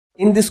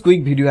In this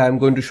quick video, I am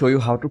going to show you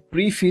how to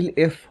pre-fill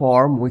a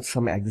form with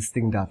some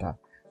existing data.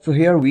 So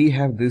here we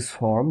have this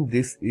form.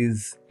 This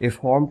is a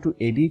form to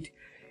edit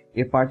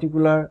a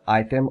particular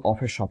item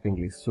of a shopping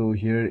list. So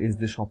here is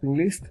the shopping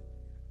list.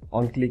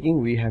 On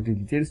clicking, we have the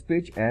details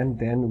page, and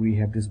then we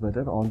have this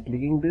button. On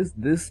clicking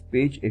this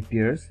page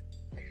appears,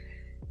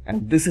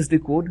 and this is the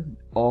code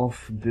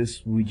of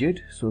this widget.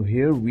 So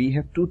here we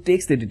have two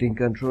text editing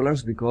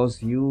controllers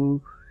because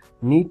you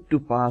need to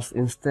pass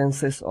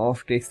instances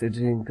of text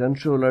editing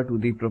controller to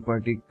the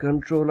property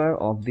controller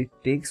of the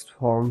text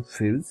form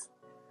fields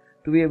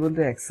to be able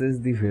to access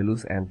the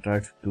values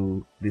entered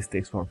to this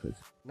text form fields.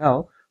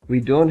 Now we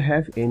don't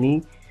have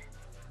any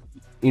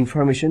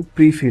information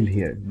pre-filled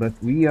here, but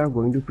we are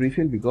going to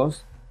pre-fill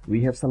because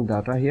we have some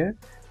data here.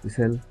 We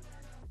shall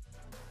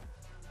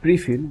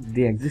pre-fill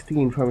the existing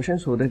information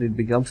so that it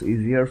becomes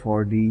easier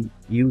for the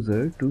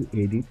user to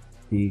edit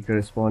the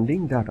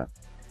corresponding data.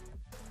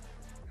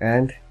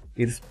 And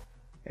it's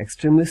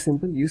extremely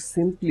simple. You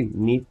simply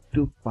need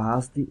to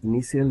pass the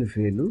initial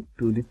value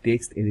to the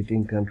text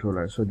editing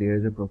controller. So there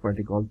is a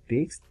property called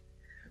text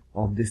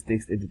of this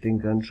text editing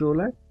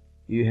controller.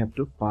 You have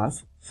to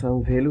pass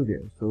some value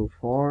there. So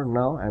for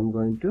now, I'm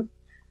going to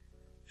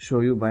show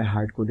you by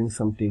hard coding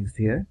some text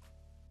here.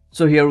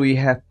 So here we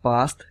have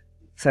passed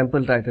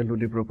sample title to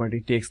the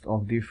property text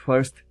of the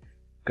first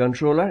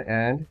controller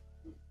and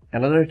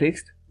another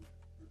text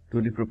to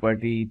the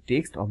property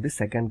text of the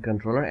second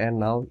controller. And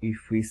now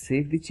if we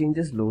save the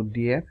changes, load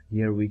the app,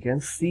 here we can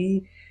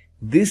see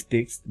this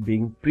text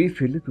being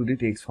pre-filled to the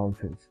text form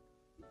fields.